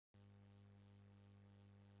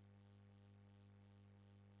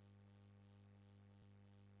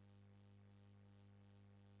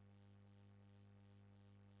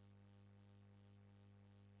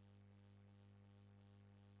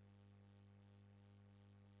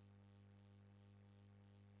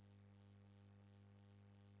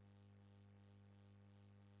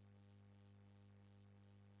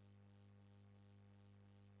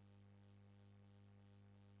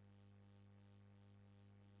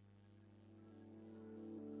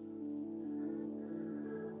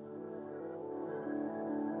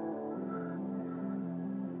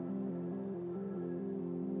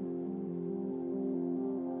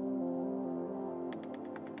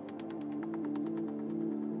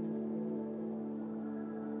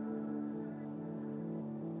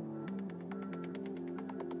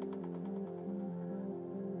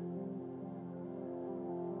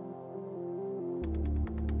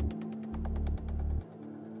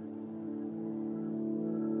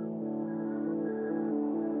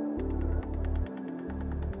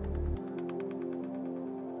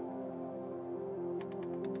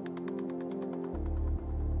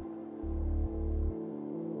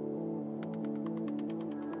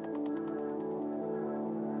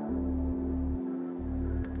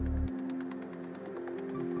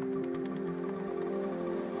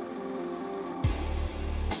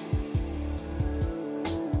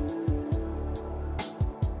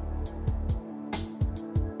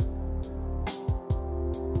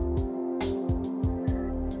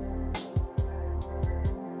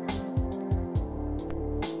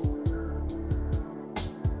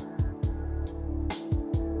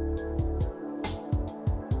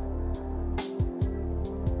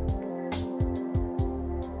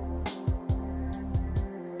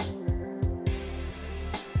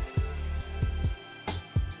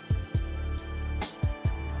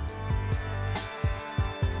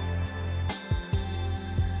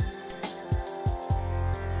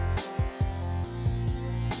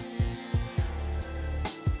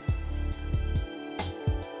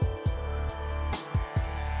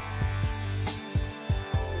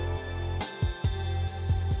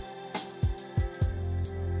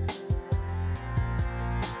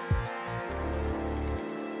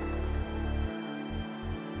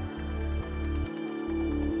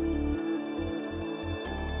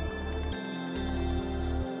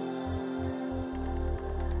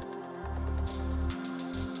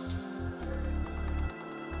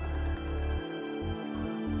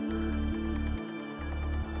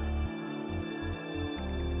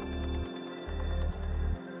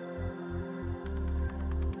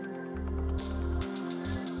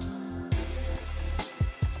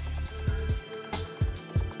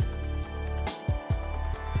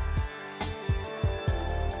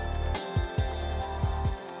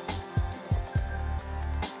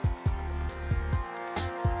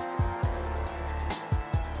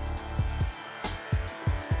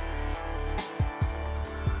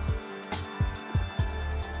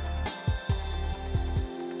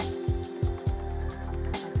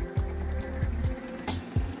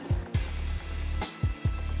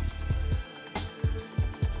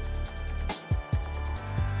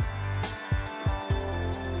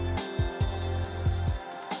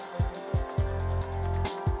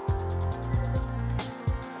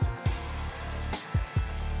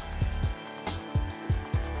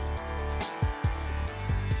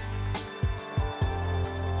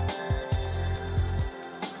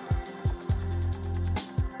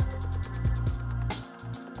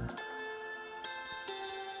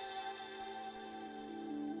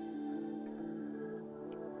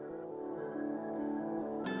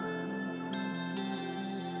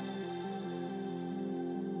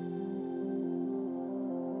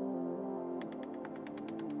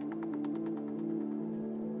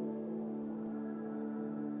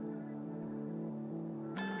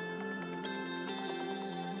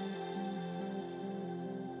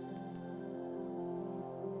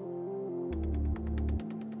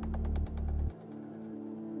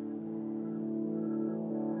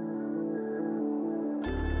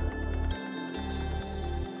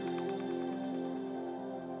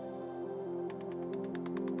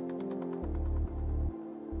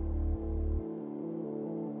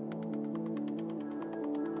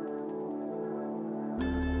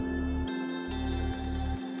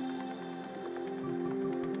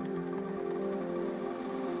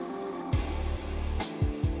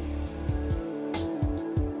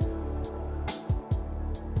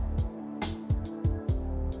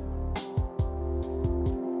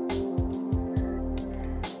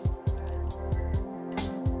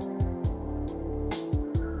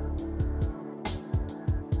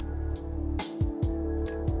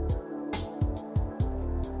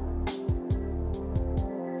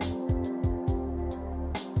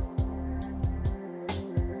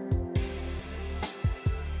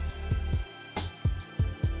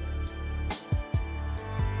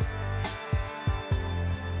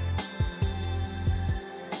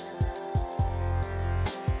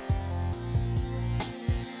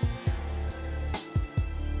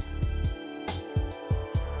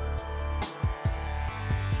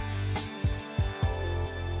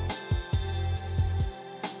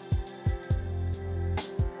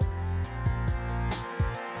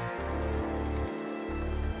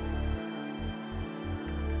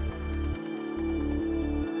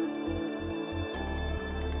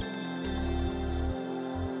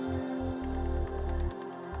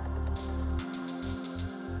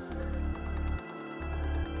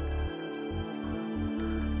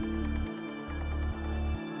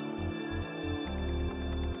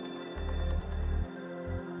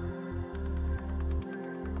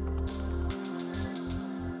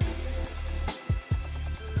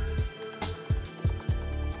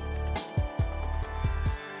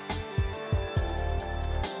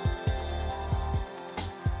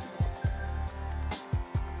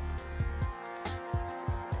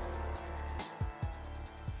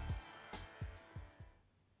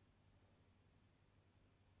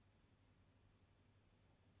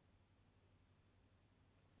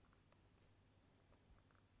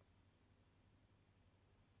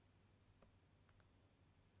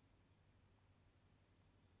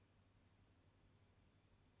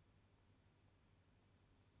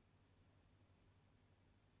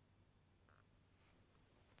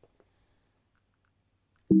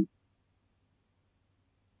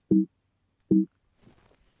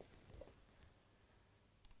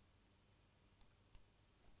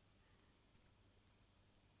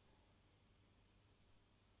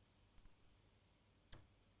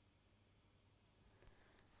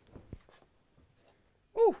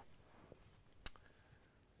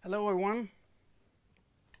Hello everyone,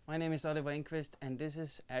 my name is EngQvist and this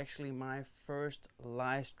is actually my first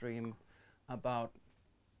live stream about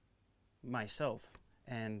myself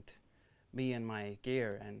and me and my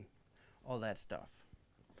gear and all that stuff.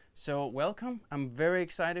 So welcome, I'm very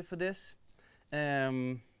excited for this.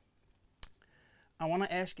 I want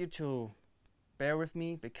to ask you to bear with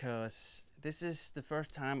me because this is the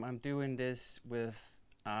first time I'm doing this with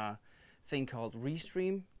a thing called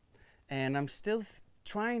Restream, and I'm still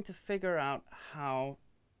trying to figure out how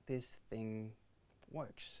this thing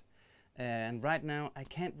works. And right now I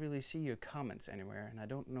can't really see your comments anywhere and I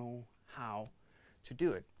don't know how to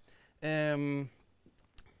do it.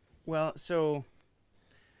 Well, so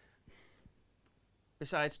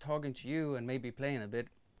besides talking to you and maybe playing a bit,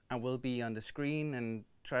 I will be on the screen and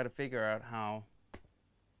try to figure out how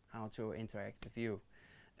to interact with you.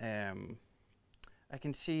 I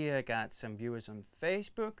can see I got some viewers on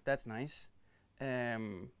Facebook, that's nice.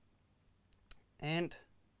 And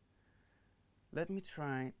let me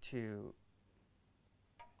try to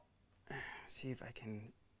see if I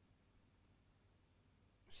can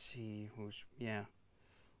see who's, yeah,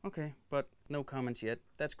 okay, but no comments yet,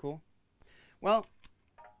 that's cool. Well,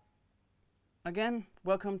 again,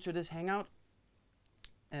 welcome to this Hangout.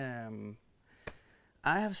 I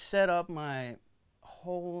have set up my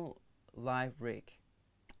whole live rig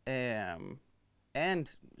and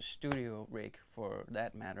studio rig for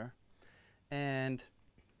that matter, and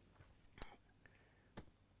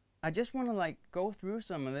I just want to like go through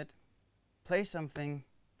some of it, play something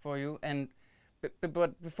for you, and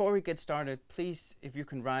but before we get started, please, if you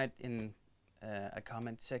can write in a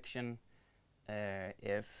comment section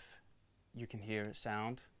if you can hear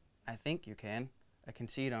sound. I think you can. I can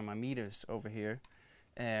see it on my meters over here,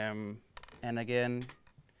 and again,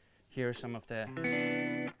 here are some of the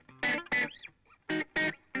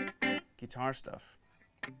guitar stuff.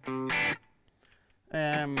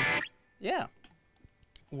 Yeah.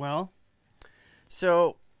 Well,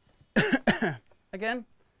 so again,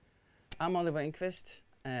 I'm EngQvist.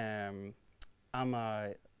 I'm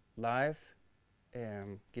a live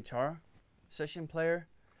guitar session player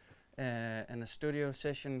and a studio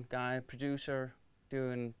session guy, producer,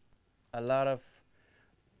 doing a lot of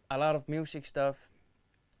music stuff.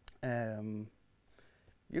 You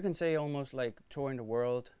can say almost like touring the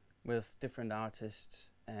world with different artists,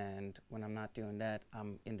 and when I'm not doing that,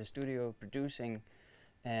 I'm in the studio producing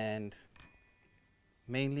and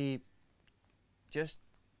mainly just,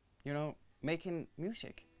 you know, making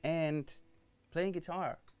music and playing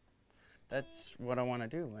guitar. That's what I want to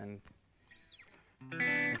do, and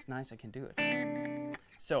it's nice I can do it.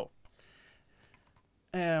 So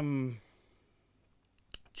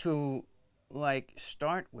to like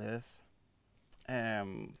start with,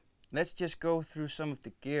 let's just go through some of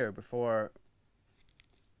the gear before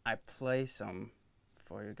I play some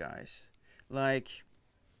for you guys. Like,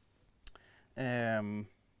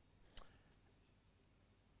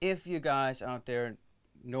 if you guys out there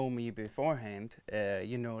know me beforehand,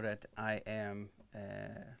 you know that I am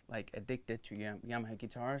like addicted to Yamaha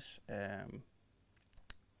guitars.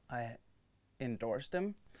 I endorse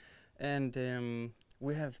them, and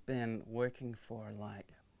we have been working for like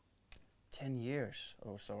 10 years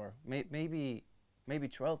or so, or maybe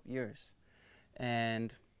 12 years,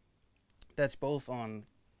 and that's both on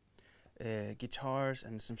guitars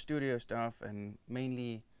and some studio stuff, and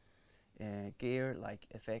mainly gear like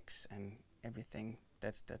effects and everything.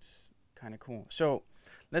 That's kind of cool. So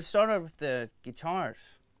let's start out with the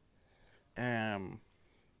guitars. I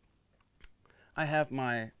have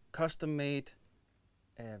my custom-made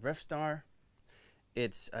Revstar.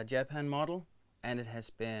 It's a Japan model, and it has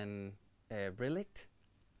been relicked,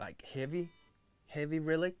 like heavy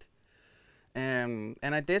relicked. And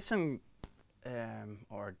I did some,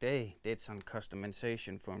 or they did some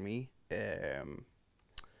customization for me.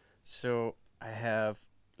 So I have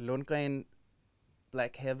Lundgren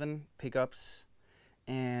Black Heaven pickups,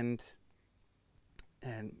 and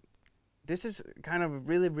this is kind of a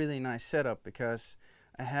really nice setup because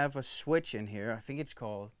I have a switch in here. I think it's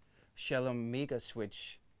called Shallow Mega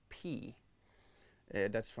Switch P.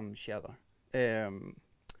 That's from Shallow,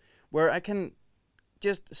 where I can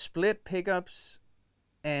just split pickups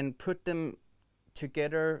and put them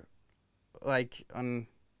together like in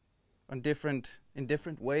different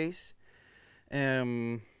ways.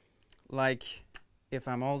 Like if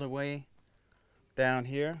I'm all the way down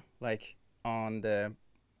here, like on the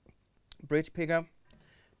bridge pickup,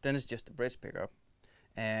 then it's just the bridge pickup,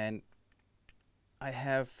 and I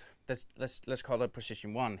have let's call it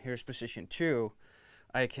position 1. Here's position 2.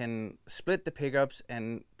 I can split the pickups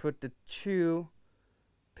and put the 2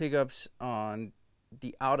 pickups on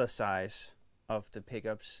the outer size of the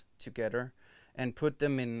pickups together and put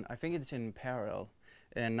them in, I think it's in parallel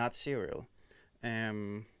and not serial.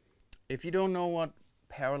 If you don't know what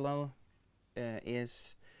parallel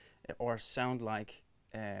is or sound like,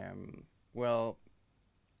 well,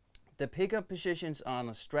 the pickup positions on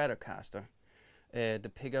a Stratocaster,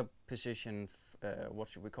 the pickup position, what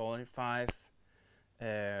should we call it, 5,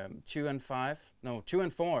 2 and 5, no, 2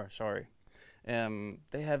 and 4, sorry.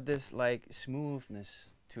 They have this like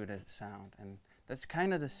smoothness to the sound, and that's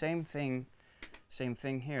kind of the same thing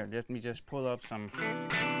here. Let me just pull up some.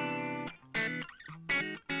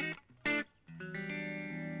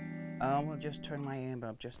 I will just turn my amp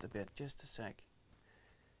up just a bit, just a sec.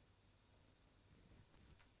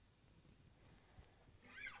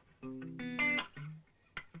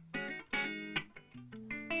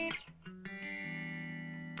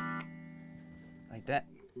 Like that.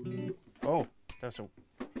 Oh, there's a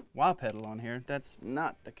wah pedal on here. That's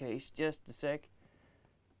not the case. Just a sec.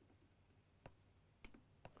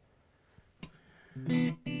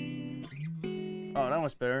 Oh, that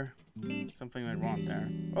was better. Something went wrong there.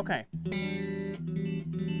 Okay.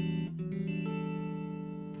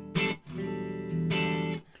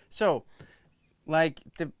 So, like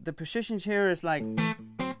the positions here is like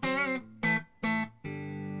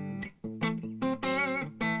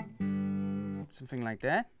something like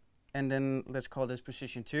that, and then let's call this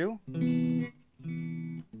position 2.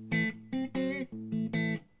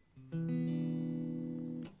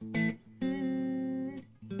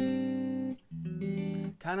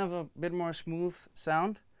 Kind of a bit more smooth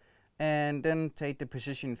sound, and then take the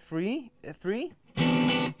position 3.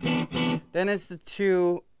 Then it's the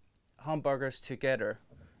 2 humbuckers together.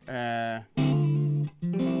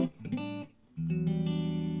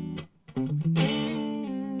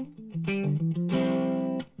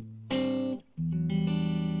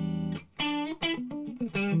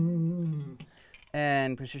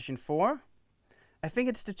 And position 4, I think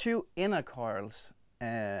it's the 2 inner coils,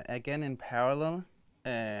 again in parallel.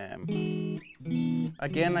 Again,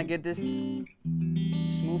 I get this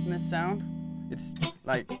smoothness sound. It's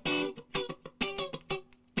like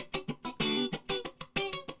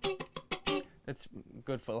it's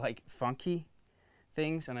good for like funky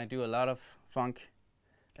things, and I do a lot of funk.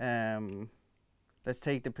 Let's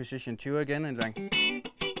take the position 2 again and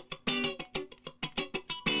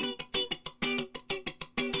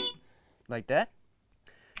like that.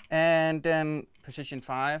 And then position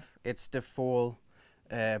 5, it's the full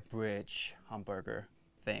bridge humbucker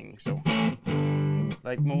thing. So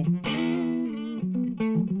like more.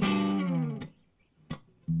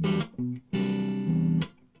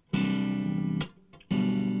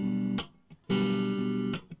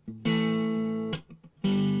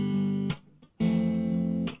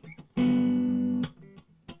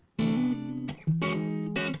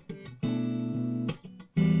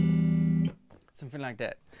 Something like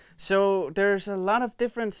that. So there's a lot of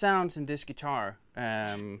different sounds in this guitar.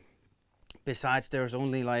 Besides, there's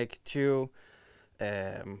only like 2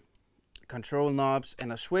 control knobs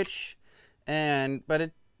and a switch,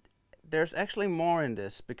 but there's actually more in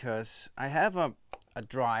this, because I have a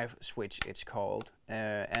drive switch, it's called,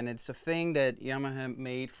 and it's a thing that Yamaha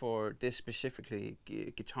made for this specifically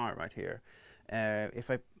guitar right here. If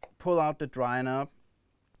I pull out the dry knob,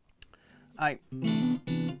 I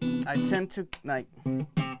tend to like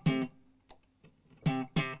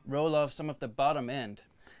roll off some of the bottom end,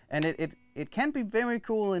 and it can be very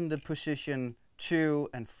cool in the position 2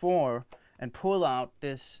 and 4, and pull out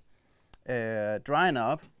this dry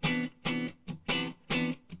knob.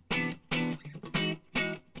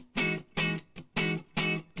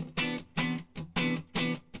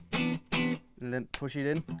 And then push it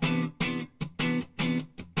in.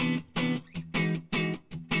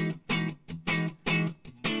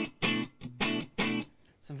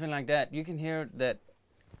 Something like that. You can hear that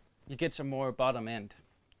you get some more bottom end.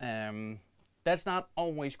 That's not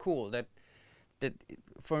always cool. That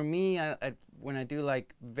for me, when I do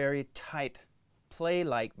like very tight,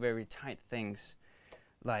 very tight things,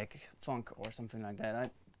 like funk or something like that,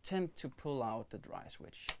 I tend to pull out the dry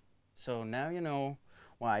switch. So now you know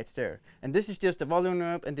why it's there. And this is just the volume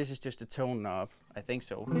knob, and this is just the tone knob. I think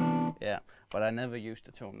so. Yeah, but I never used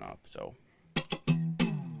the tone knob, so.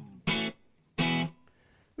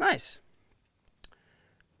 Nice.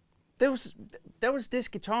 There was this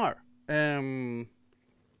guitar that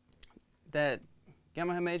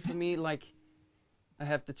Yamaha made for me. Like, I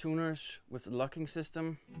have the tuners with the locking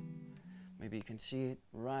system. Maybe you can see it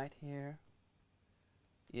right here.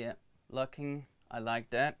 Yeah, locking. I like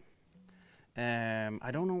that. I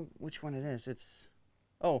don't know which one it is. It's,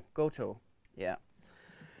 oh, Goto. Yeah.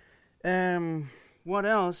 what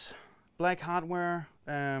else? Black hardware.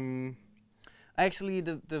 Actually,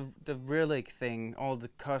 the relic thing, all the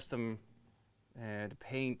custom, the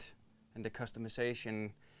paint and the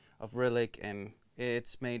customization of relic, and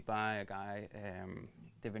it's made by a guy,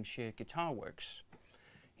 Devonshire Guitar Works.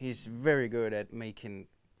 He's very good at making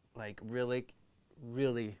like relic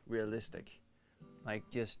really realistic. Like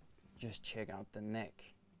just check out the neck.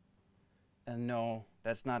 And no,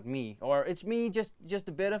 that's not me, or it's me, just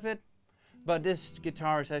a bit of it. But this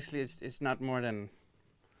guitar is actually it's not more than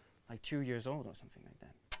like 2 years old or something like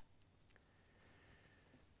that.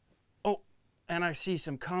 Oh, and I see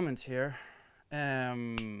some comments here.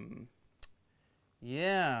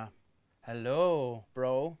 Yeah, hello,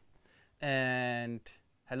 bro, and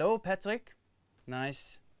hello, Patrick.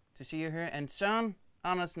 Nice to see you here. And Søren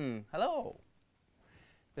Andersen, hello.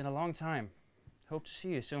 Been a long time. Hope to see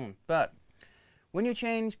you soon. But when you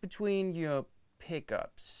change between your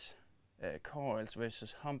pickups, coils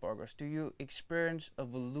versus humbuckers, do you experience a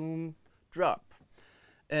volume drop?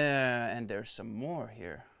 And there's some more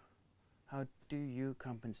here. How do you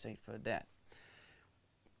compensate for that?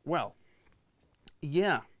 Well,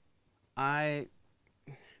 yeah, I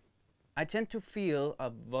tend to feel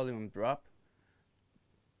a volume drop,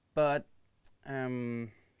 but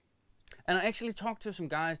and I actually talked to some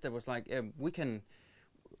guys that was like, we can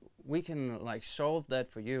like solve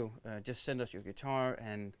that for you. Just send us your guitar.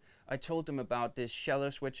 And I told them about this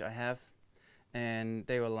shallow switch I have, and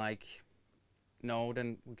they were like, no,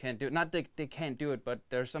 then we can't do it. Not that they can't do it, but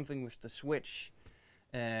there's something with the switch.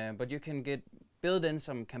 But you can build in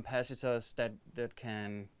some capacitors that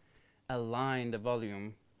can align the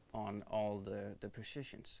volume on all the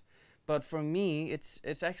positions. But for me,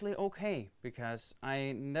 it's actually okay, because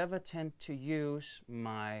I never tend to use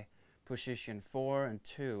my position 4 and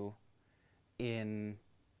 2 in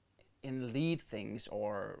lead things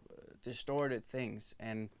or distorted things,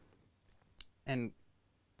 and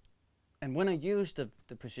when I use the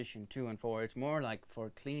position 2 and 4, it's more like for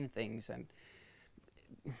clean things, and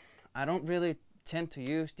I don't really tend to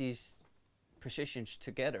use these positions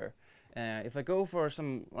together. If I go for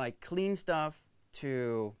some like clean stuff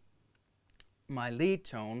to my lead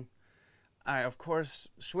tone, I of course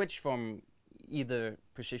switch from either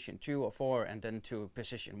position 2 or 4 and then to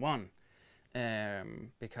position 1,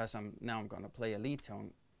 because I'm gonna play a lead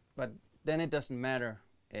tone. But then it doesn't matter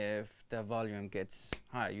if the volume gets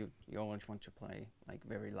high. You always want to play like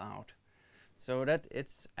very loud. So that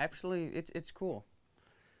it's actually it's cool.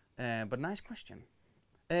 But nice question.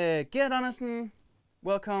 Gerd Andersen,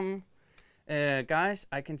 welcome. Guys,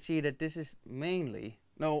 I can see that this is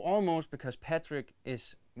almost because Patrick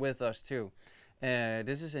is with us too.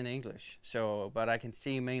 This is in English, but I can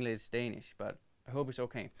see mainly it's Danish, but I hope it's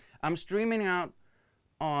okay. I'm streaming out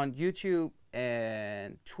on YouTube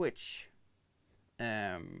and Twitch,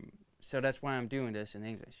 so that's why I'm doing this in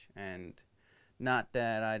English, and not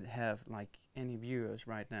that I'd have like any viewers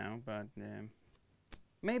right now, but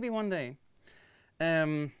maybe one day.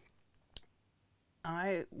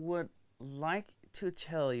 I would like to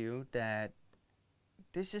tell you that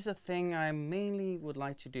this is a thing I mainly would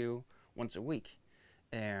like to do once a week.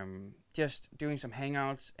 Just doing some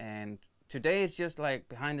hangouts, and today it's just like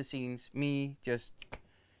behind the scenes, me,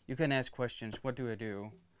 you can ask questions. What do I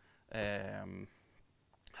do?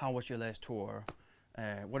 How was your last tour?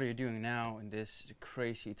 What are you doing now in this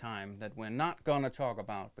crazy time that we're not gonna talk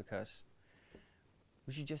about, because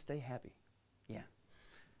we should just stay happy. Yeah.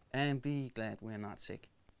 And be glad we're not sick.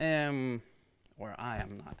 Or I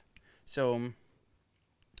am not. So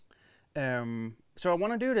I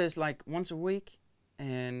want to do this like once a week,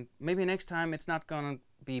 and maybe next time it's not gonna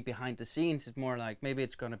be behind the scenes. It's more like maybe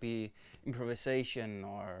it's gonna be improvisation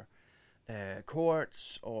or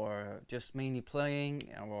chords, or just mainly playing,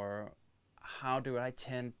 or how do I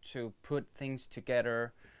tend to put things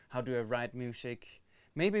together? How do I write music?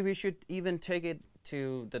 Maybe we should even take it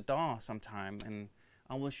to the DAW sometime, and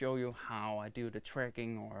I will show you how I do the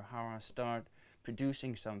tracking or how I start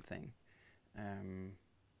producing something.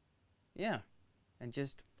 Yeah, and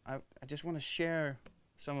I just want to share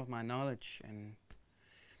some of my knowledge, and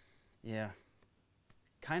yeah,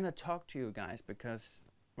 kind of talk to you guys, because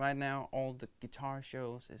right now all the guitar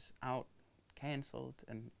shows is out, cancelled,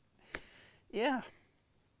 and yeah,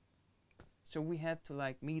 so we have to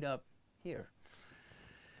like meet up here.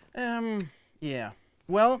 Yeah,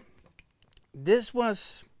 well, this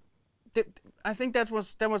was I think that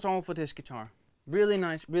was all for this guitar. Really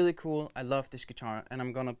nice, really cool. I love this guitar, and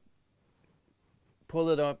I'm gonna pull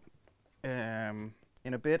it up in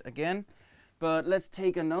a bit again, but let's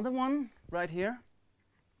take another one right here.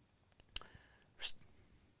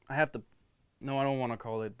 I have the No, I don't want to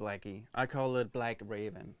call it Blackie. I call it Black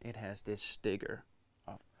Raven. It has this sticker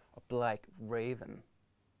of a Black Raven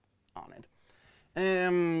on it.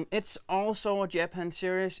 It's also a Japan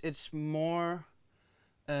series. It's more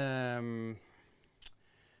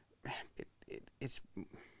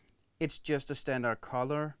it's just a standard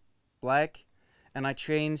color, black, and I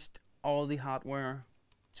changed all the hardware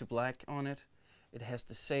to black on it. It has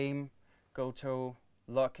the same Goto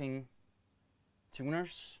locking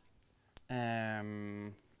tuners,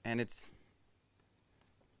 and it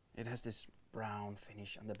has this brown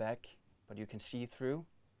finish on the back, but you can see through.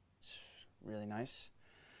 It's really nice.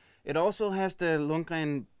 It also has the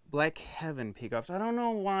Lundgren Black Heaven pickups. I don't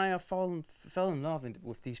know why I fell in love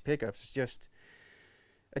with these pickups.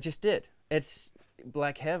 I just did. It's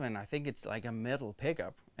Black Heaven. I think it's like a metal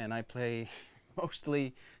pickup, and I play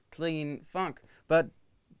mostly clean funk, but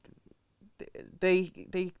they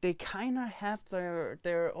kind of have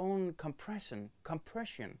their own compression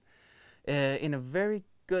in a very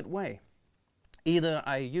good way. Either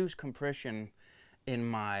I use compression in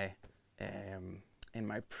my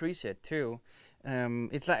preset too.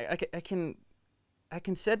 It's like I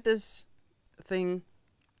can set this thing,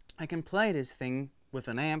 I can play this thing with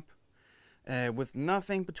an amp, with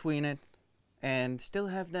nothing between it, and still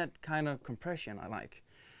have that kind of compression I like.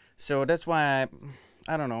 So that's why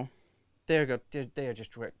I don't know. They're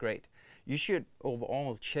just great. You should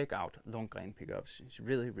overall check out Lundgren pickups. It's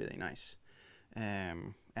really nice.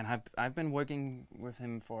 And I've been working with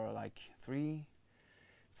him for like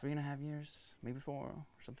 3.5 years, maybe 4, or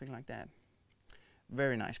something like that.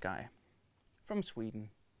 Very nice guy, from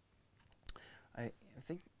Sweden. I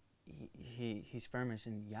think his firm is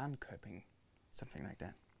in Jönköping, something like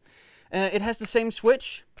that. It has the same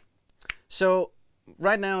switch, so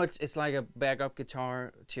right now it's like a backup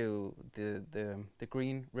guitar to the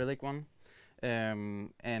green Relic one,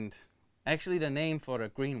 and actually the name for the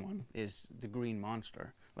green one is the Green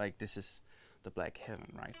Monster. Like this is the Black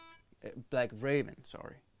Heaven, right? Black Raven,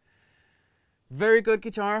 sorry. Very good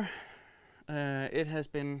guitar. It has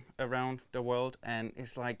been around the world, and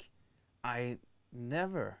it's like I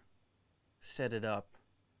never set it up.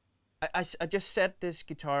 I just set this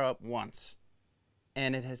guitar up once,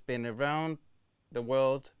 and it has been around the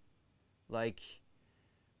world. Like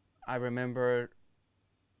I remember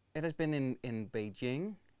it has been in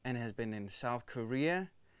Beijing, and it has been in South Korea,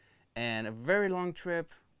 and a very long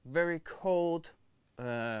trip, very cold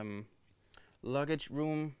luggage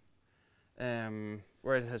room,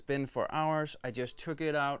 where it has been for hours. I just took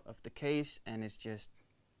it out of the case, and it's just,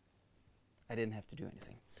 I didn't have to do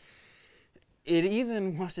anything. It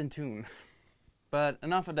even was in tune. But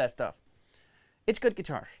enough of that stuff. It's good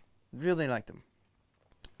guitars. Really like them.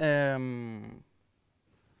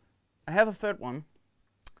 I have a third one.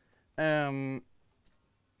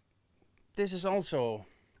 This is also,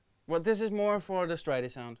 well, this is more for the Stridey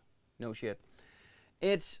sound. No shit.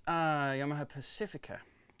 It's Yamaha Pacifica.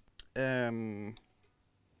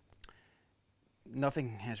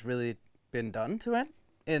 Nothing has really been done to it,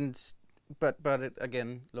 and but it,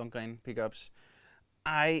 again, Lundgren pickups.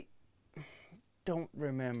 I don't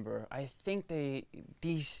remember. I think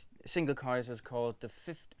these single cars is called the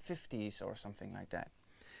 50s or something like that.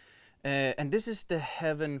 And this is the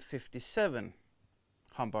Heaven 57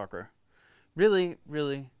 humbucker. Really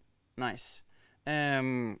nice.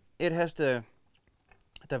 It has the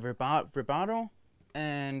vibrato,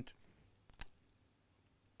 and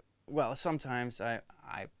well, sometimes I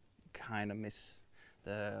kind of miss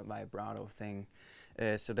the vibrato thing,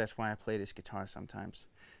 so that's why I play this guitar sometimes.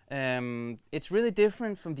 It's really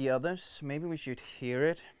different from the others. Maybe we should hear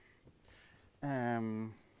it.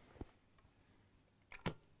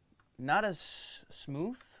 Not as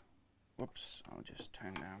smooth. Whoops, I'll just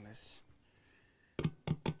turn down this.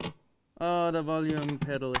 Oh, the volume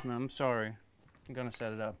pedal is not, I'm sorry. I'm gonna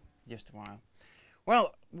set it up just a while.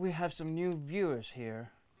 Well, we have some new viewers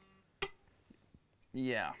here.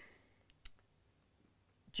 Yeah.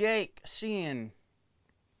 Jake, Cian,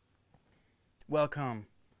 welcome.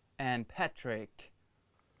 And Patrick.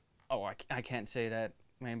 Oh, I can't say that,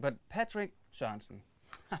 man, but Patrick Sørensen.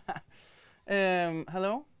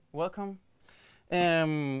 Hello, welcome.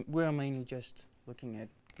 We're mainly just looking at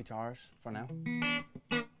guitars for now.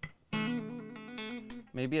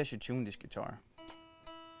 Maybe I should tune this guitar.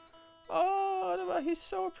 Oh, he's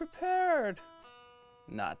so prepared.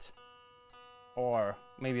 Not. Or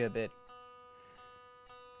maybe a bit.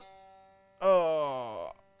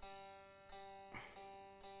 Oh.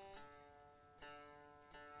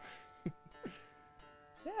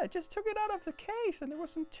 Yeah, I just took it out of the case and it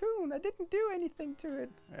was in tune. I didn't do anything to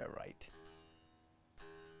it. All right.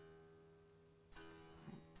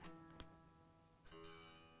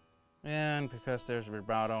 And because there's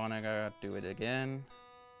vibrato on it, I gotta do it again.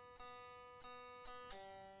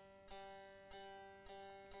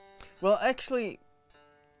 Well, actually,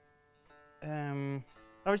 I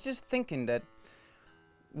was just thinking that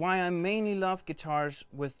why I mainly love guitars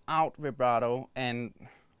without vibrato, and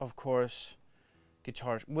of course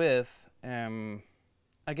guitars with.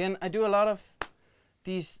 Again, I do a lot of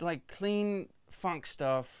these like clean funk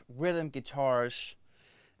stuff, rhythm guitars,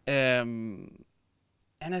 and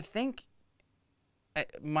I think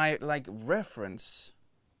my like reference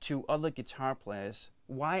to other guitar players,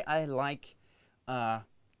 why I like a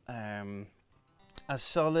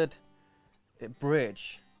solid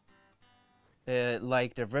bridge,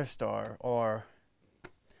 like the Riff Star, or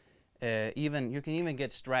even you can even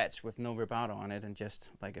get Strats with no vibrato on it and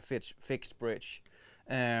just like a fixed bridge.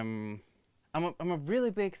 I'm a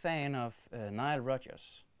really big fan of Nile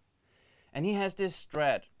Rodgers, and he has this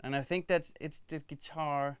Strat, and I think it's the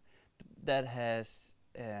guitar that has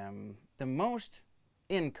the most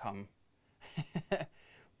income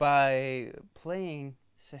by playing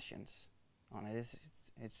sessions on it.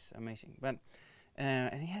 It's amazing, but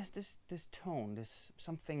and he has this tone, this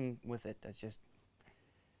something with it that's just,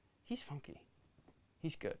 he's funky,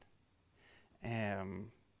 he's good,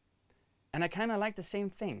 and I kind of like the same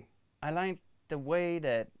thing. I like the way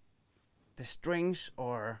that the strings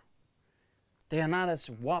they are not as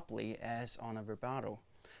wobbly as on a vibrato,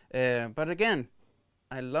 but again,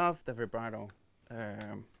 I love the vibrato,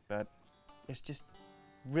 but it's just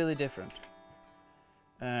really different.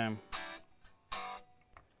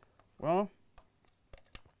 Well,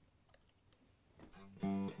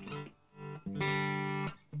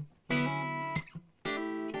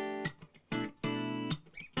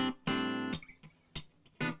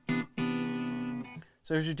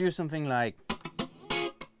 so if you do something like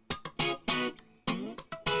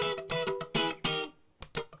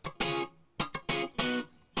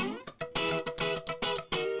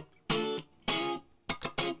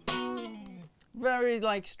very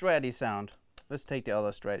like Stratty sound. Let's take the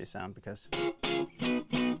other Stratty sound because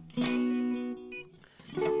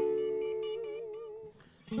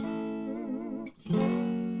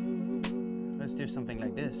let's do something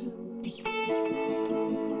like this.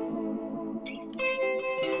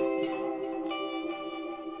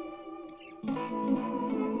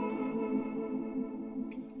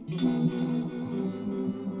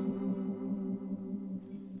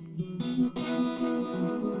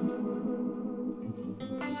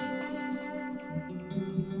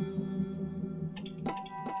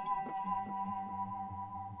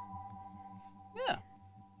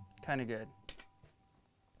 Kind of good.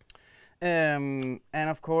 And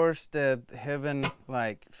of course the Heaven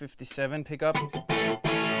like 57 pickup.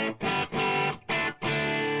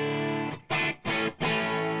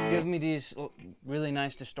 Give me these really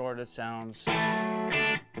nice distorted sounds.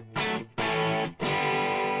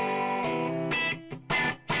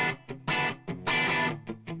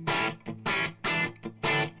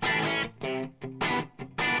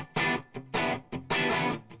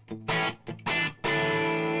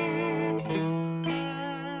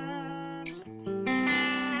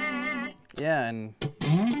 Yeah, and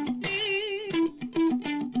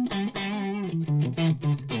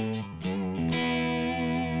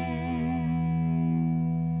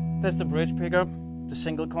that's the bridge pickup, the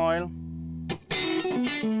single coil.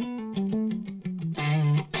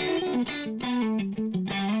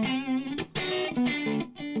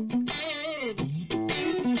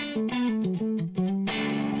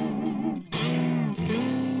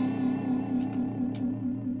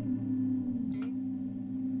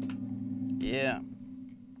 Yeah.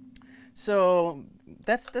 So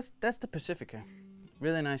that's the Pacifica.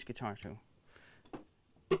 Really nice guitar too.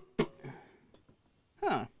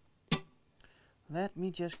 Huh. Let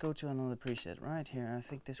me just go to another preset right here. I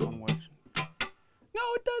think this one works. No,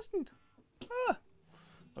 it doesn't. Ah.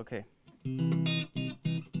 Okay.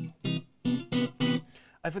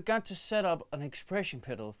 I forgot to set up an expression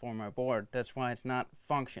pedal for my board. That's why it's not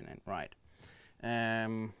functioning right.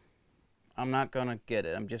 I'm not gonna get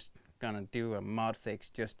it. I'm just gonna do a mod fix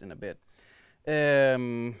just in a bit.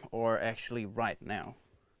 Or actually right now.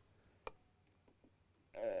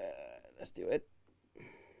 Let's do it.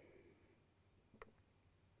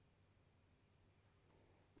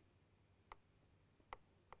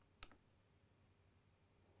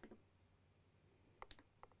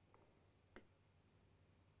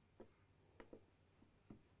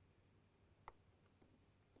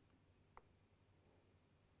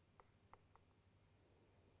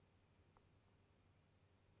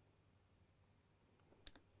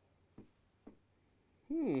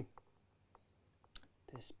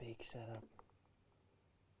 This big setup.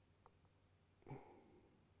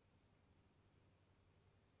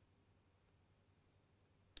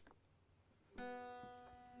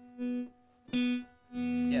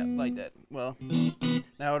 like that. Well,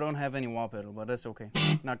 now I don't have any wah pedal, but that's okay.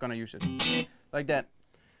 Not gonna use it. Like that.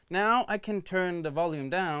 Now I can turn the volume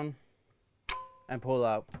down and pull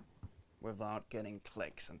out without getting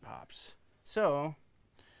clicks and pops. So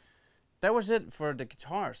that was it for the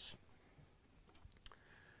guitars.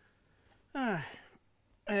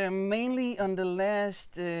 Mainly on the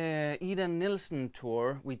last Nielsen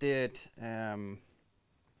tour we did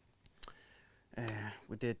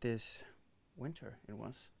this winter. It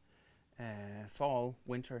was fall,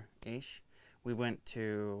 winter-ish. We went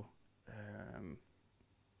to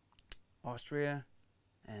Austria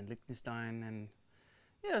and Liechtenstein, and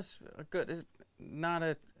yes, good. It's not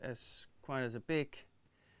as quite as a big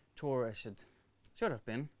tour as it should have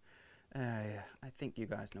been. I think you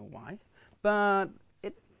guys know why, but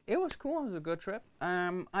it was cool. It was a good trip.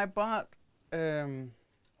 I bought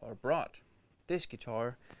or brought this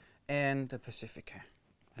guitar and the Pacifica,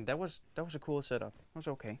 and that was a cool setup. It was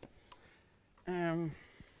okay. Yeah.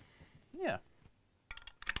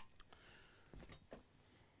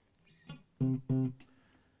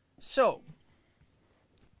 So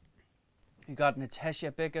we got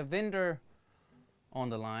Natasha Becker-Winder on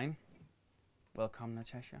the line. Welcome,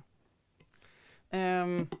 Natasha.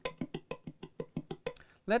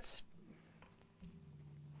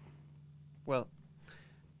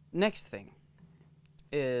 Next thing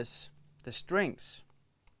is the strings.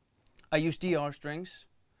 I use DR strings,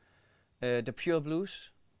 the Pure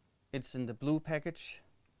Blues. It's in the blue package.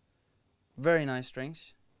 Very nice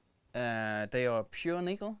strings. They are pure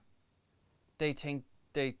nickel. They tend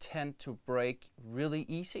to break really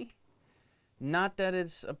easy. Not that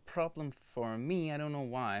it's a problem for me. I don't know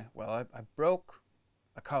why. Well, I broke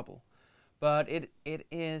a couple, but it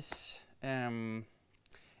is a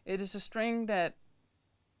string that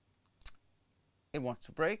it wants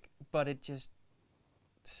to break, but it just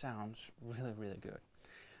sounds really, really good.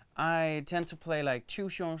 I tend to play like 2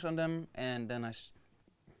 shows on them, and then I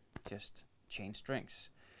just change strings.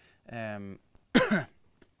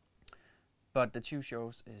 But the 2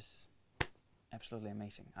 shows is absolutely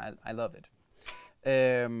amazing. I love it.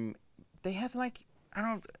 They have like, I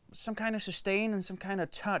don't know, some kind of sustain and some kind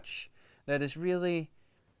of touch that is really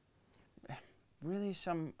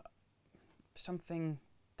something.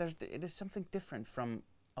 It is something different from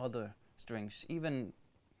other strings, even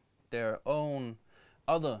their own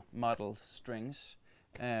other model strings.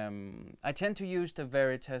 I tend to use the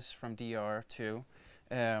Veritas from DR too,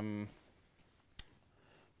 but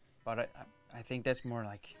I think that's more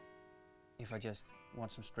like if I just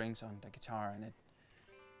want some strings on the guitar and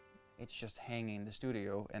it's just hanging in the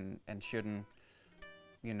studio and shouldn't,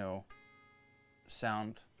 you know,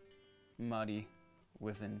 sound muddy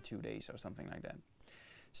within 2 days or something like that.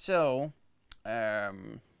 So I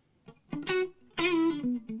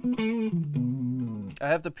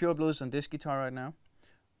have the Pure Blues on this guitar right now.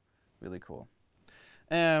 Really cool.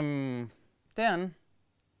 Then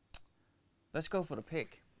let's go for the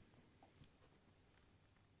pick.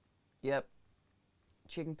 Yep,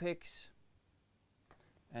 chicken picks,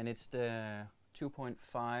 and it's the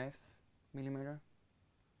 2.5 millimeter.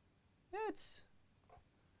 It's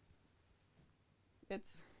a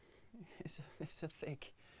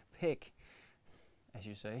thick pick, as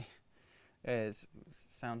you say. It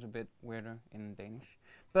sounds a bit weirder in Danish,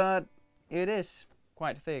 but it is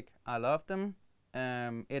quite thick. I love them.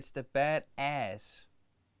 It's the badass,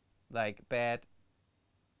 like bad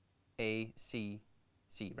A-C,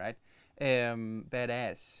 right?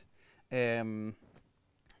 Badass.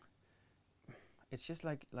 It's just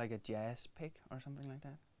like a jazz pick or something like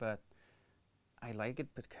that, but I like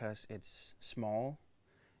it because it's small,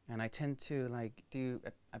 and I tend to like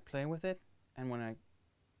I play with it, and when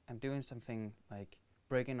I'm doing something like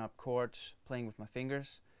breaking up chords, playing with my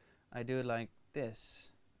fingers, I do it like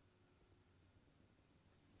this.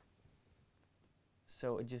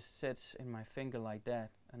 So it just sits in my finger like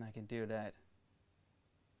that, and I can do that.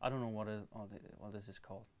 I don't know what this is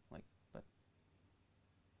called, like, but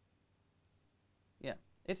yeah,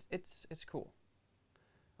 it's cool.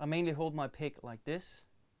 I mainly hold my pick like this,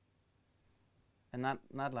 and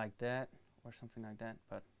not like that or something like that,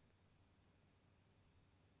 but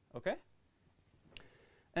okay.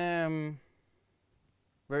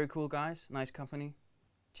 Very cool guys, nice company,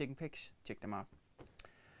 Chicken Picks, check them out.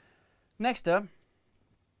 Next up,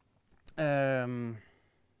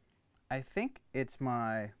 I think it's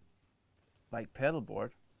my like pedal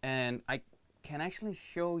board, and I can actually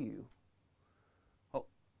show you. Oh,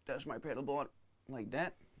 there's my pedal board, like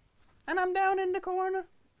that, and I'm down in the corner,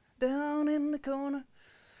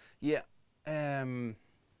 Yeah,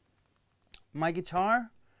 my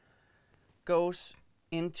guitar goes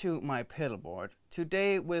into my pedal board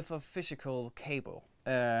today with a physical cable,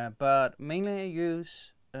 but mainly I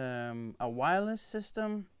use a wireless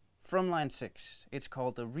system from line 6. It's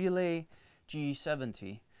called the Relay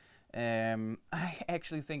G70. I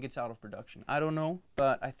actually think it's out of production. I don't know,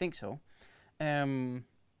 but I think so. And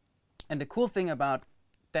the cool thing about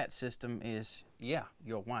that system is, yeah,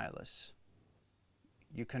 you're wireless.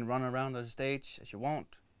 You can run around on the stage as you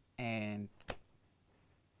want and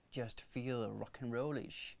just feel rock and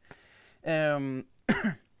rollish.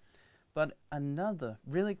 But another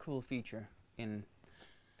really cool feature in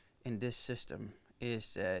this system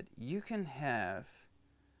is that you can have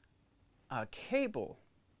a cable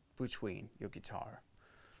between your guitar.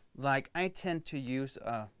 Like I tend to use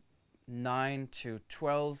a 9 to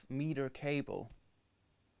 12 meter cable,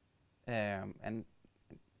 and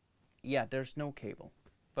yeah, there's no cable,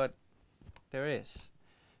 but there's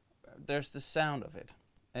the sound of it,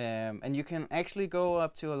 and you can actually go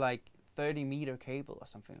up to like 30 meter cable or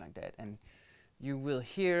something like that, and you will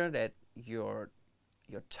hear that your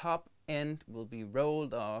top end will be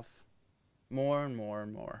rolled off more and more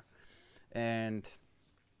and more. And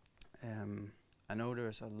I know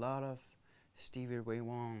there's a lot of Stevie Ray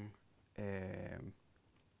Vaughan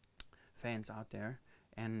fans out there,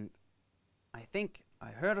 and I think I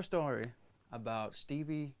heard a story about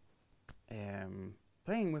Stevie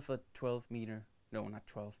playing with a 30 meter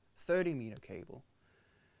cable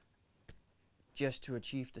just to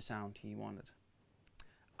achieve the sound he wanted.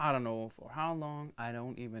 I don't know for how long, I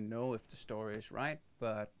don't even know if the story is right,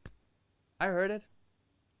 but I heard it.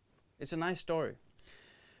 It's a nice story.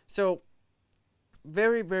 So,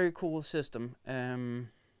 very, very cool system.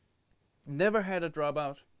 Never had a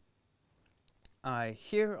dropout. I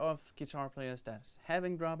hear of guitar players that's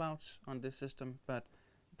having dropouts on this system, but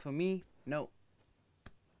for me, no.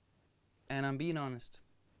 And I'm being honest.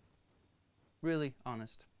 Really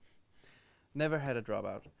honest. Never had a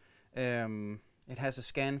dropout. It has a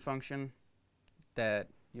scan function that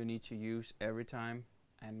you need to use every time,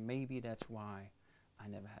 and maybe that's why I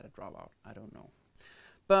never had a dropout. I don't know.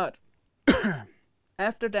 But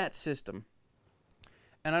after that system,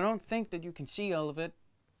 and I don't think that you can see all of it.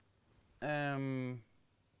 You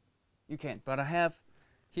can't, but I have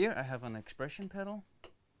an expression pedal,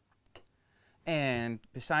 and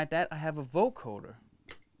beside that I have a vocoder.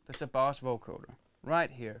 There's a bass vocoder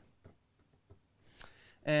right here,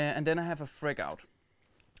 and then I have a frag out.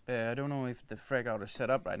 I don't know if the frag out is set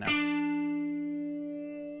up right now.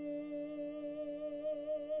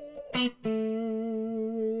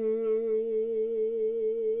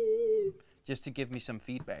 Just to give me some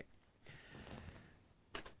feedback.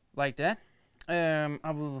 Like that.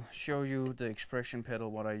 I will show you the expression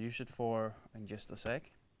pedal, what I use it for, in just a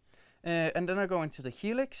sec. And then I go into the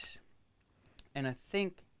Helix, and I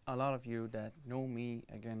think a lot of you that know me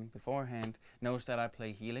again beforehand knows that I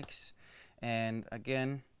play Helix, and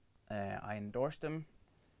again I endorse them.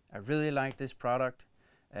 I really like this product.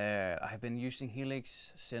 I have been using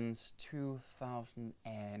Helix since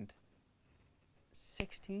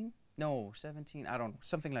 2016? No, 17. I don't know,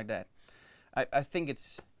 something like that. I think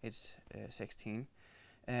it's 16.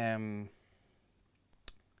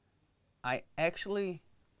 I actually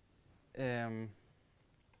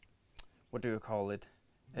what do you call it?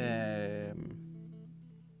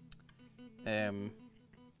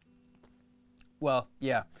 Well,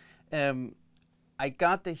 yeah. I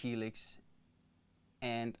got the Helix,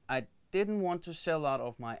 and I didn't want to sell out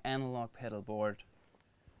of my analog pedal board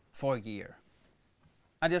for a year.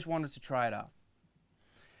 I just wanted to try it out.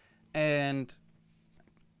 And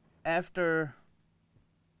after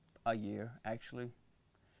a year, actually,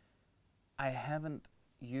 I haven't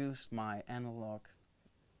used my analog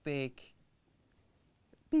big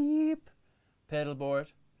beep pedal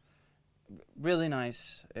board. Really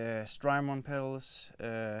nice Strymon pedals,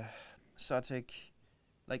 Sotic,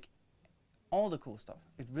 like all the cool stuff.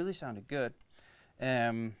 It really sounded good.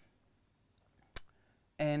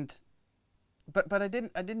 But I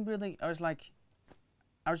didn't really, I was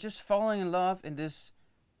just falling in love in this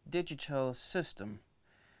digital system.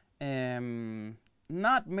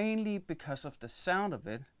 Not mainly because of the sound of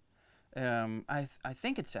it. I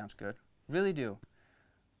think it sounds good, really do.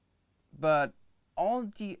 But all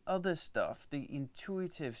the other stuff, the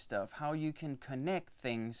intuitive stuff, how you can connect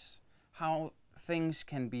things, how things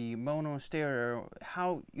can be mono, stereo,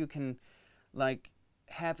 how you can like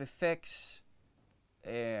have effects,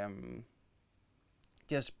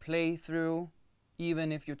 just play through,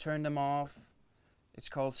 even if you turn them off. It's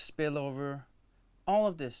called spillover. All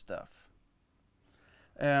of this stuff.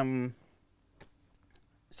 So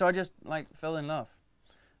I just like fell in love.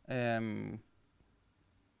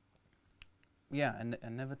 yeah, I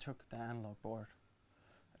never took the analog board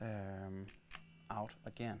out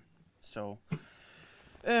again. So,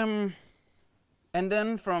 and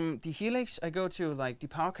then from the helix, I go to like the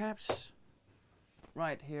power caps.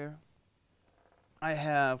 Right here, I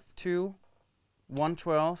have two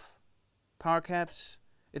 112 power caps.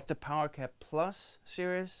 It's the Power Cap Plus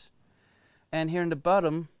series. And here in the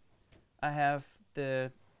bottom, I have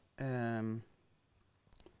the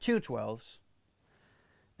 212s.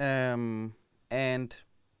 And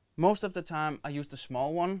most of the time I use the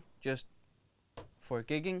small one just for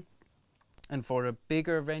gigging. And for the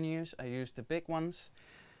bigger venues, I use the big ones.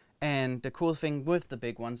 And the cool thing with the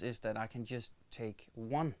big ones is that I can just take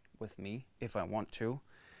one with me if I want to,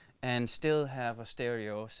 and still have a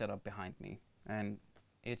stereo set up behind me. And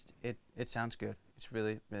it sounds good. It's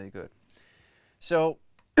really, really good. So,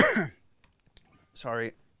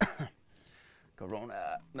 sorry,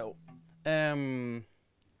 Corona, no.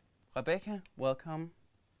 Rebecca, welcome.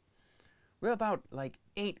 We're about like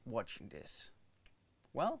 8 watching this.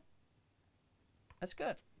 Well, that's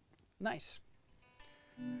good. Nice.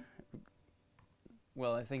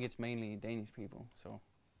 Well, I think it's mainly Danish people, so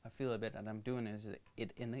I feel a bit that I'm doing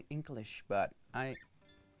it in the English, but I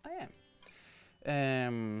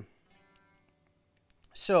am.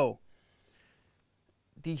 So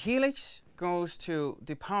the helix goes to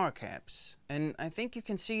the power caps, and I think you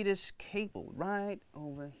can see this cable right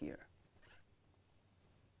over here.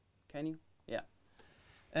 Can you? Yeah.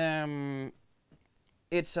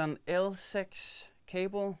 It's an L6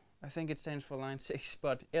 cable. I think it stands for line 6,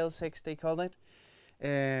 but L6 they call it.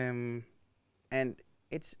 And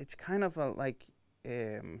it's kind of a, like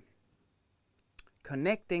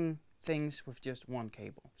connecting things with just one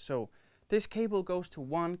cable. So this cable goes to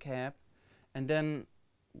one cap, and then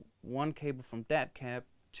one cable from that cap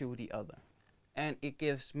to the other, and it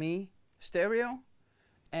gives me stereo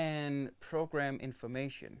and program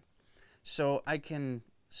information, so I can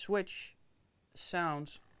switch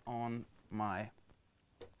sounds on my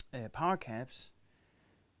power caps.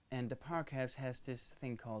 And the power caps has this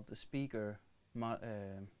thing called the speaker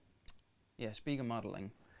speaker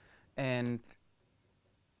modeling, and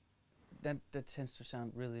that tends to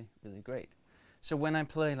sound really, really great. So when I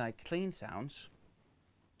play like clean sounds,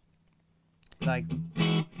 like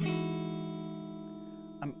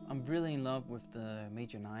I'm really in love with the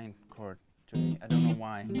major 9 chord today. I don't know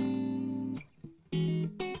why.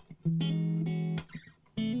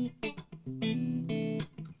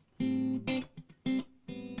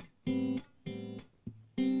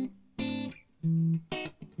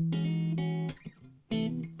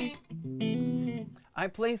 I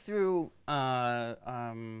play through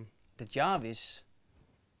the Jarvis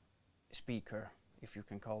speaker, if you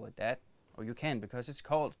can call it that, or you can, because it's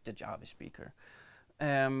called the Jarvis speaker.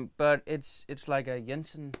 But it's like a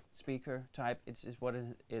Jensen speaker type. It's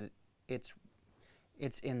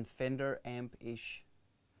in Fender amp-ish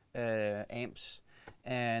amps,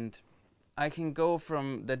 and I can go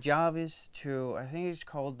from the Jarvis to, I think it's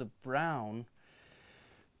called the Brown,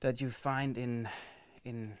 that you find in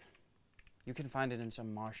you can find it in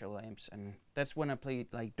some Marshall amps, and that's when I play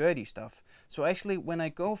like dirty stuff. So actually, when I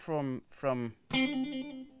go from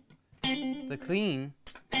the clean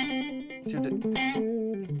to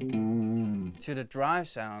the drive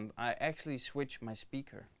sound, I actually switch my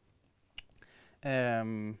speaker.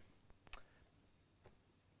 Yeah,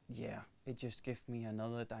 it just gives me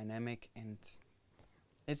another dynamic, and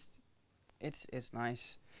it's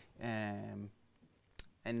nice. And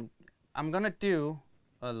I'm gonna do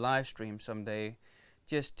a live stream someday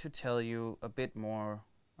just to tell you a bit more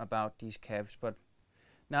about these caps, but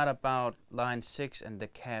not about line 6 and the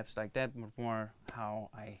caps like that, but more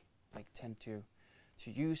how I like tend to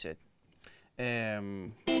use it.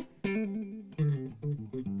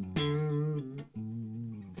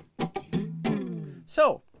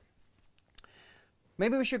 So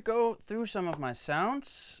maybe we should go through some of my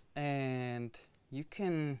sounds, and you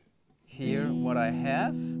can hear what I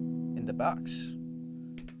have in the box.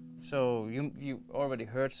 So you already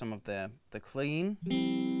heard some of the clean,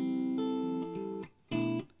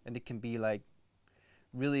 and it can be like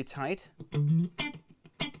really tight.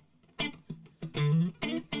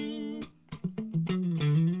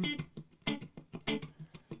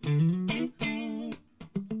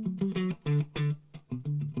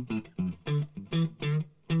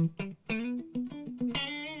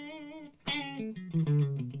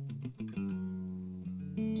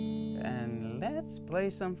 Play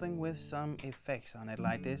something with some effects on it,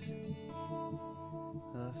 like this.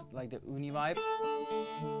 Just like the uni vibe.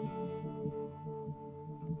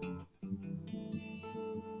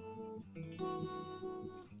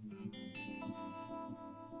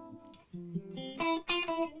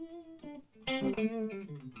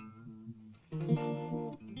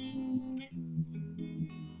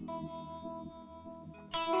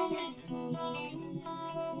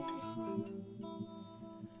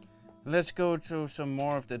 Let's go to some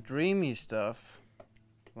more of the dreamy stuff,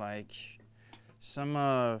 like some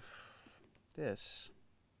of this.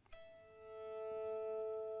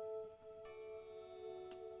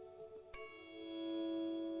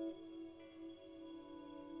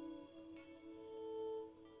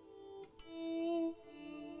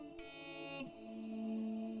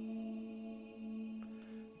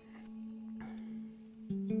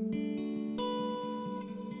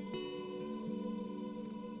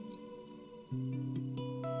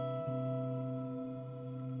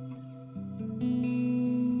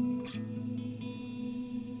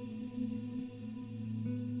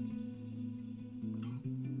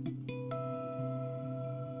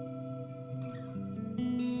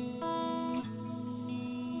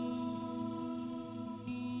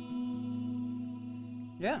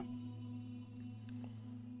 Yeah.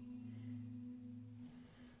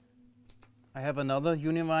 I have another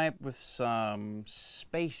Univibe with some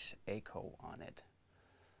space echo on it.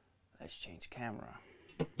 Let's change camera.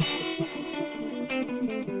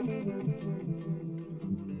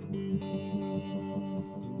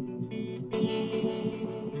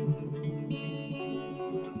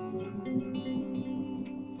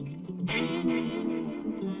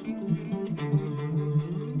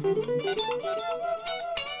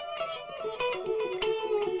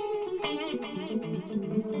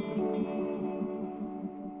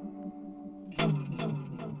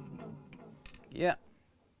 Yeah.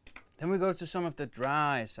 Then we go to some of the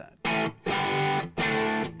dry side.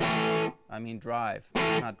 I mean drive,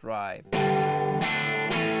 not drive.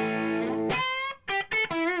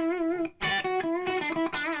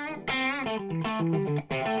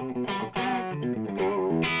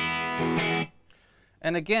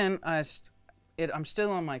 And again, I'm still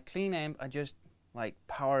on my clean amp. I just like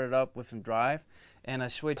powered it up with some drive, and I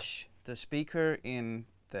switch the speaker in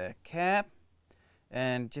the cab,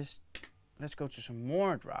 and just let's go to some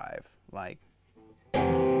more drive, like.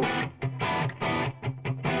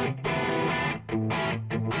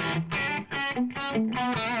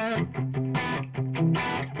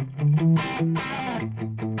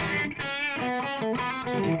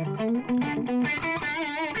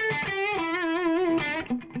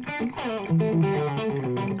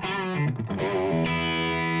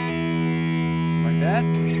 Like that,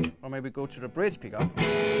 or maybe go to the bridge pickup.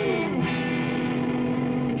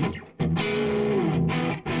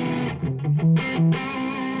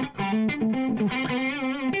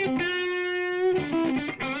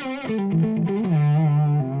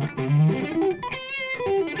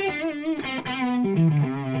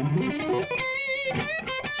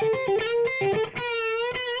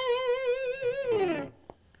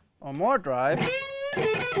 Or more drive.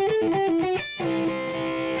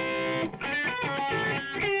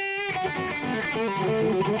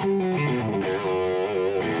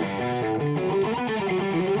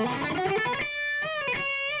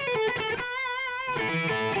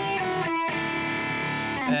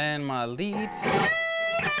 And my lead.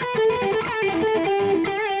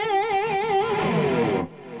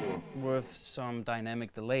 With some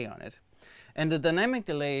dynamic delay on it. And the dynamic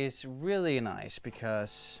delay is really nice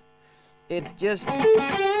because it just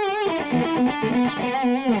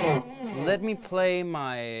let me play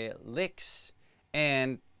my licks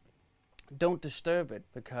and don't disturb it,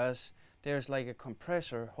 because there's like a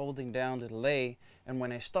compressor holding down the delay, and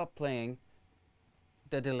when I stop playing,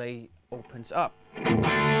 the delay opens up.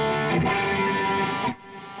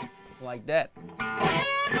 Like that.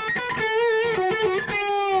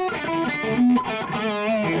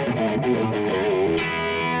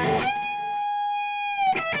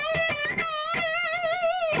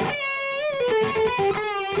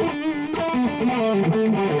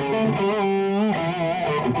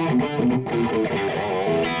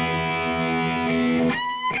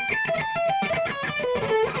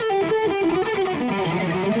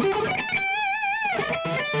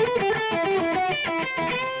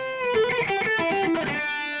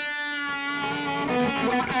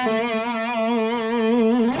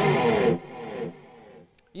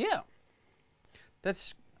 Yeah,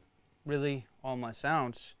 that's really all my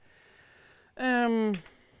sounds. Yeah.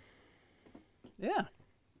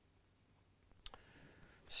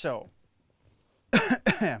 So,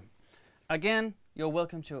 again, you're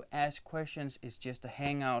welcome to ask questions. It's just a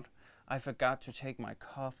hangout. I forgot to take my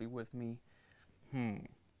coffee with me.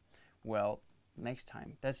 Well, next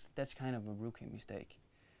time. That's kind of a rookie mistake,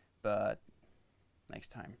 but next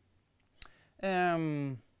time.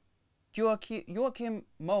 Joachim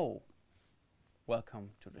Mo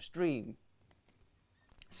welcome to the stream.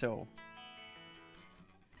 So,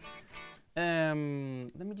 let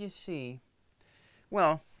me just see.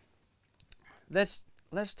 Well, let's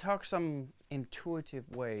talk some intuitive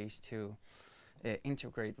ways to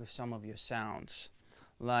integrate with some of your sounds.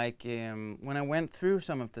 Like when I went through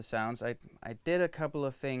some of the sounds, I did a couple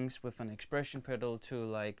of things with an expression pedal to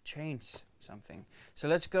like change something. So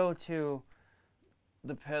let's go to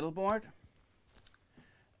the pedal board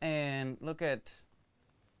and look at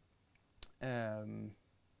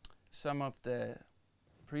some of the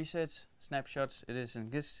presets, snapshots. It is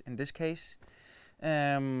in this case.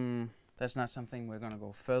 That's not something we're gonna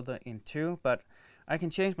go further into, but I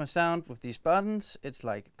can change my sound with these buttons. It's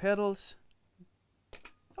like pedals.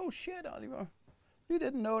 Oh shit, Oliver, you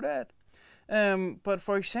didn't know that. But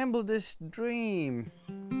for example, this dream.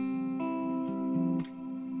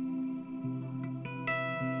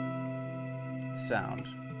 Sound.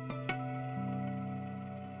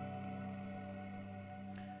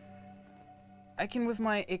 I can, with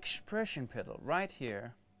my expression pedal right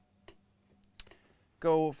here,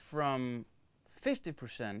 go from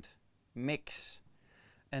 50% mix,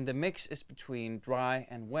 and the mix is between dry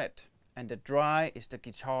and wet, and the dry is the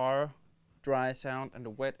guitar dry sound and the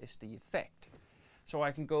wet is the effect. So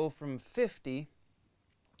I can go from 50,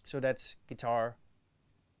 so that's guitar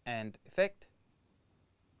and effect,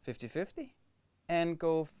 50-50, and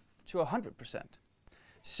go to 100%.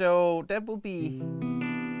 So that will be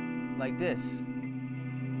like this.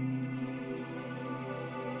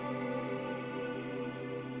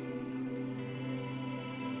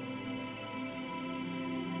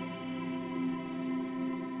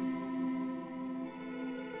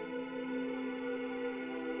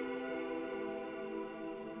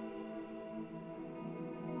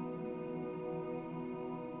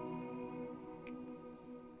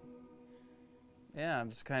 Yeah,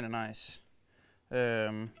 it's kind of nice.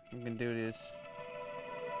 You can do this.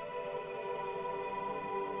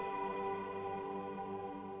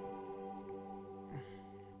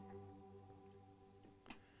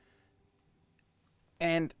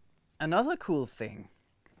 And another cool thing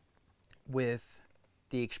with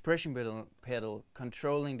the expression pedal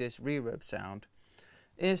controlling this reverb sound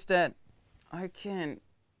is that I can,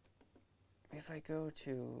 if I go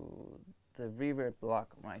to the reverb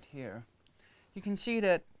block right here, you can see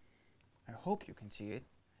that, I hope you can see it,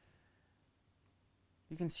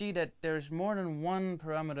 you can see that there's more than one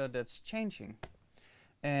parameter that's changing.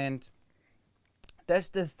 And that's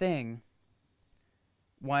the thing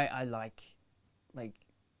why I like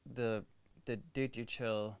the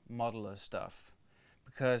digital modeler stuff,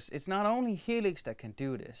 because it's not only Helix that can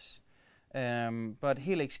do this, but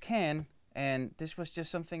Helix can, and this was just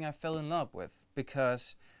something I fell in love with,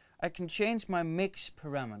 because I can change my mix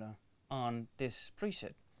parameter on this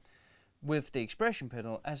preset with the expression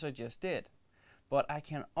pedal as I just did, but I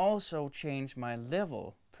can also change my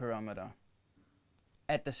level parameter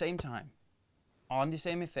at the same time on the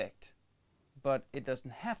same effect, but it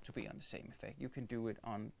doesn't have to be on the same effect. You can do it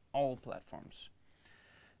on all platforms.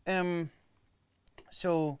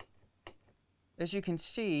 So as you can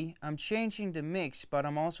see, I'm changing the mix, but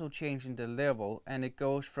I'm also changing the level, and it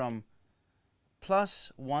goes from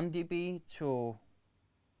plus 1 dB to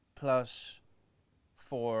plus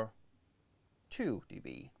 2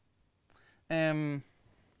 dB. And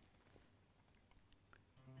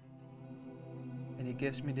it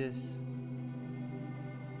gives me this.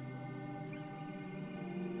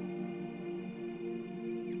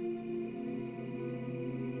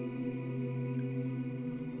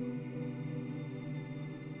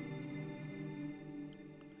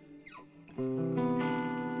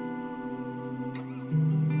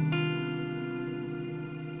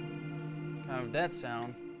 Kind of that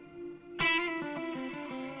sound.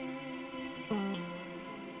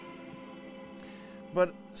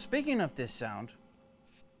 But speaking of this sound,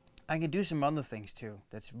 I can do some other things too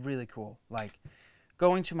that's really cool, like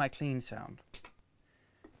going to my clean sound,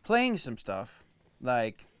 playing some stuff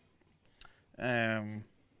like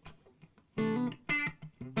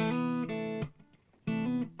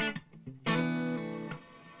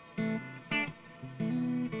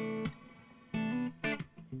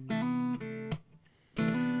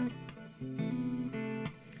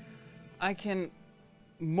I can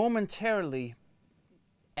momentarily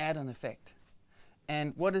add an effect.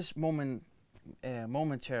 And what is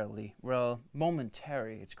momentarily? Well,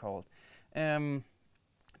 momentary it's called.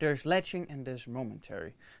 There's latching and there's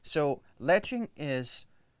momentary. So latching is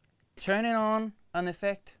turning on an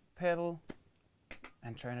effect pedal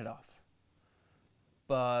and turn it off.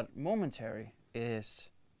 But momentary is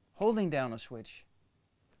holding down a switch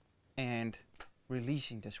and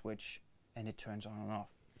releasing the switch and it turns on and off.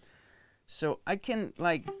 So I can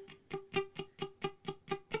like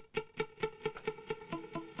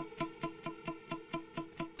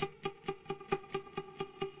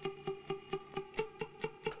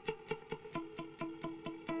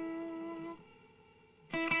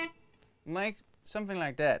something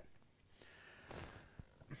like that.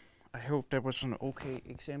 I hope that was an okay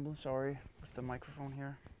example. Sorry with the microphone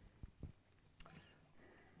here.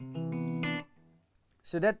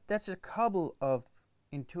 So that's a couple of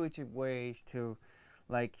intuitive ways to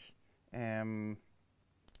like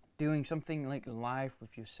doing something like live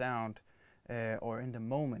with your sound or in the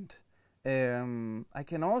moment. I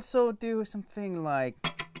can also do something like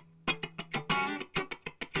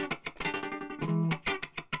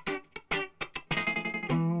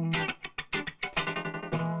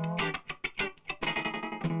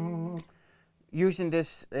using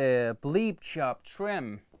this bleep chop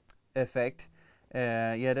trim effect.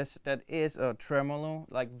 Yeah, that is a tremolo,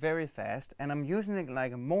 like very fast, and I'm using it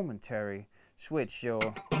like a momentary switch. So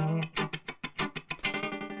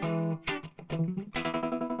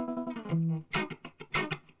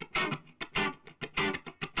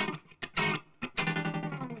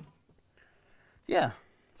yeah,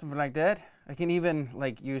 something like that. I can even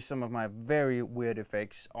like use some of my very weird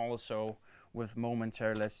effects also with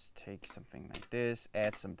momentary. Let's take something like this,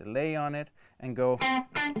 add some delay on it, and go.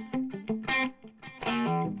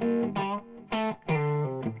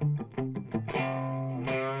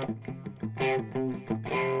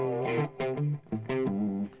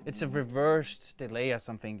 It's a reversed delay or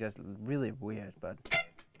something, just really weird, but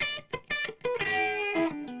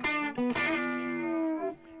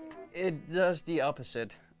it does the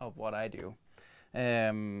opposite of what I do.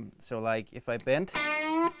 So like if I bend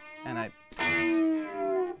and I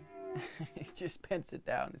it just bends it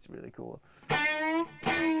down, it's really cool.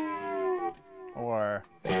 Or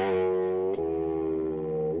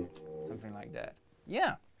something like that.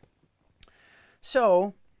 Yeah.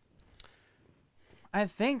 So I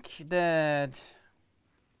think that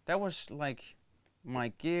was like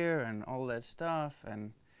my gear and all that stuff,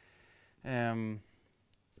 and I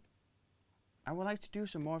would like to do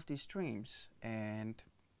some more of these streams, and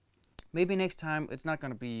maybe next time it's not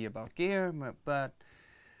gonna be about gear, but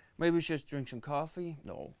maybe we should drink some coffee.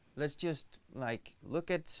 No, let's just like look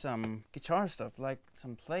at some guitar stuff, like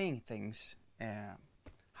some playing things.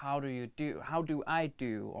 How do I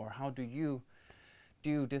do, or how do you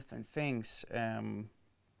do different things?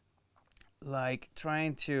 Like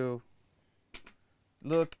trying to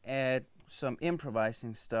look at some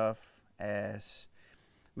improvising stuff as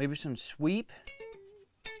maybe some sweep.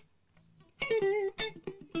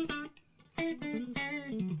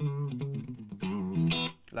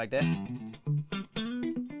 Like that.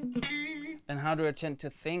 And how do I tend to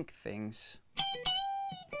think things?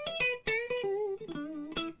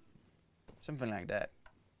 Something like that.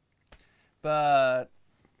 But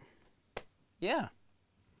yeah,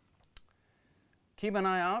 keep an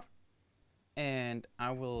eye out, and I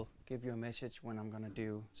will give you a message when I'm gonna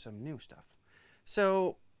do some new stuff.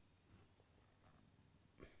 So,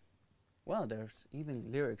 well, there's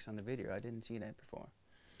even lyrics on the video. I didn't see that before.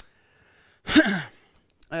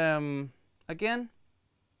 Again,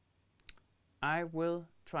 I will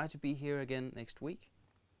try to be here again next week.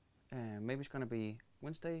 Maybe it's gonna be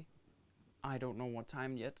Wednesday. I don't know what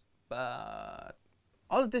time yet, but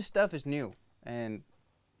all of this stuff is new, and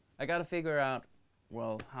I gotta figure out,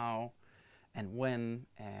 well, how and when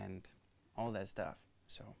and all that stuff.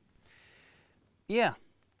 So yeah,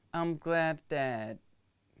 I'm glad that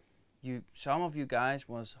some of you guys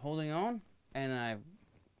was holding on, and I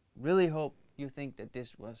really hope you think that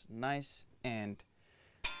this was nice and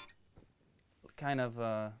kind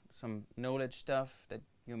of some knowledge stuff that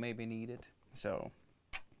you maybe needed. So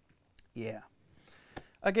yeah,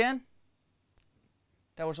 again,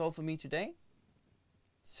 that was all for me today.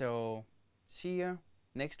 So see you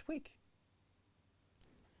next week.